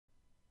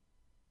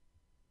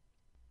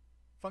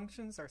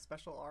Functions are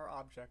special R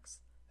objects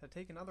that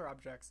take in other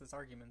objects as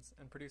arguments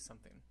and produce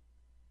something.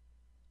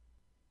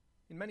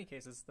 In many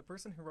cases, the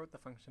person who wrote the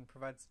function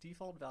provides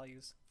default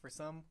values for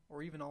some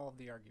or even all of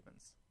the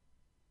arguments.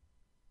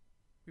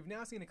 We've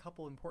now seen a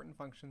couple important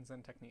functions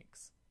and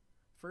techniques.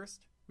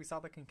 First, we saw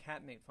the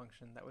concatenate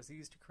function that was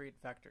used to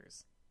create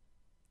vectors.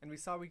 And we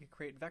saw we could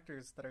create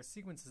vectors that are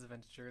sequences of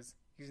integers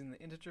using the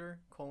integer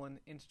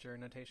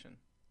notation.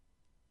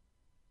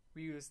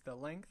 We used the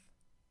length,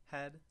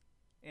 head,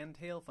 and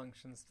tail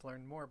functions to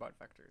learn more about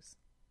vectors.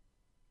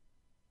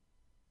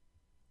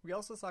 We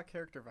also saw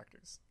character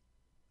vectors.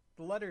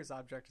 The letters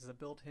object is a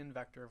built-in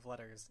vector of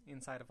letters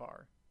inside of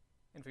R,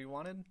 and if we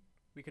wanted,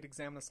 we could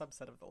examine a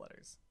subset of the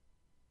letters.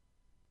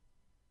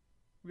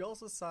 We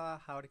also saw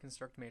how to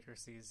construct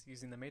matrices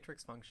using the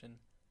matrix function,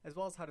 as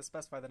well as how to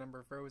specify the number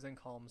of rows and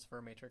columns for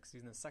a matrix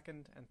using the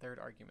second and third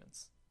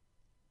arguments.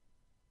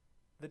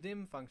 The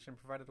dim function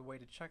provided a way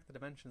to check the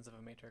dimensions of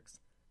a matrix,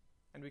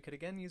 and we could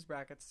again use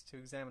brackets to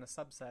examine a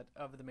subset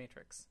of the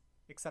matrix,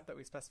 except that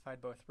we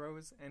specified both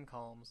rows and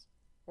columns,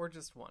 or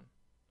just one.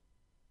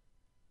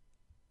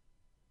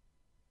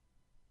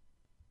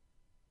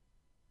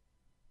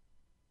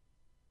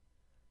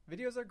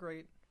 Videos are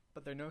great,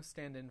 but they're no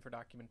stand-in for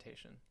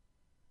documentation.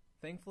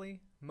 Thankfully,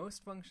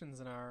 most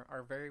functions in R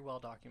are very well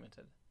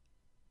documented.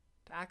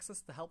 To access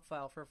the help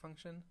file for a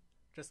function,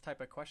 just type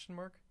a question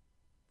mark,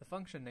 the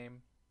function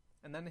name,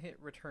 and then hit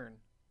return.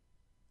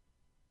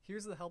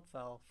 Here's the help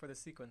file for the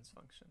sequence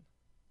function.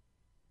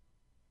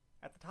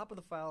 At the top of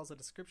the file is a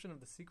description of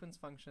the sequence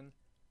function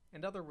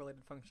and other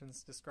related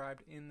functions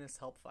described in this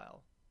help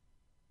file.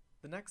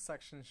 The next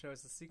section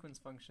shows the sequence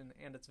function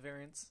and its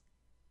variants,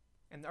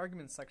 and the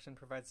arguments section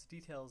provides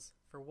details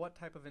for what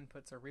type of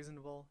inputs are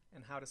reasonable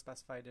and how to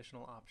specify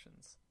additional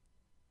options.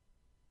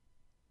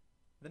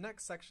 The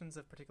next sections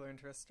of particular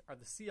interest are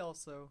the See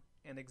Also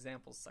and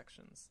Examples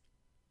sections.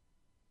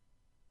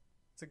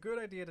 It's a good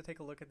idea to take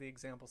a look at the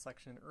example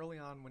section early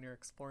on when you're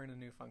exploring a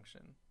new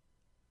function.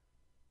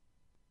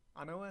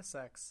 On OS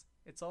X,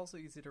 it's also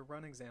easy to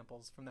run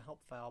examples from the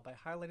help file by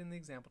highlighting the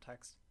example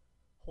text,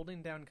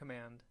 holding down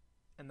Command,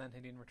 and then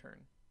hitting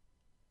Return.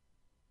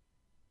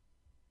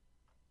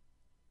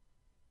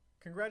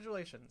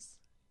 Congratulations!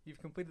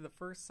 You've completed the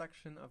first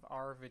section of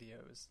R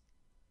videos.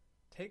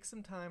 Take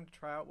some time to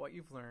try out what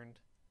you've learned,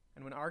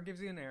 and when R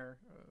gives you an error,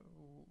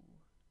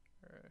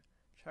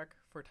 check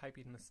for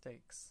typing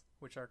mistakes,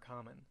 which are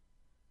common.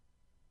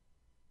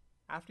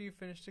 After you've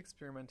finished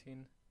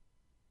experimenting,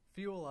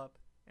 fuel up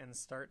and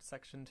start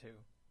section 2.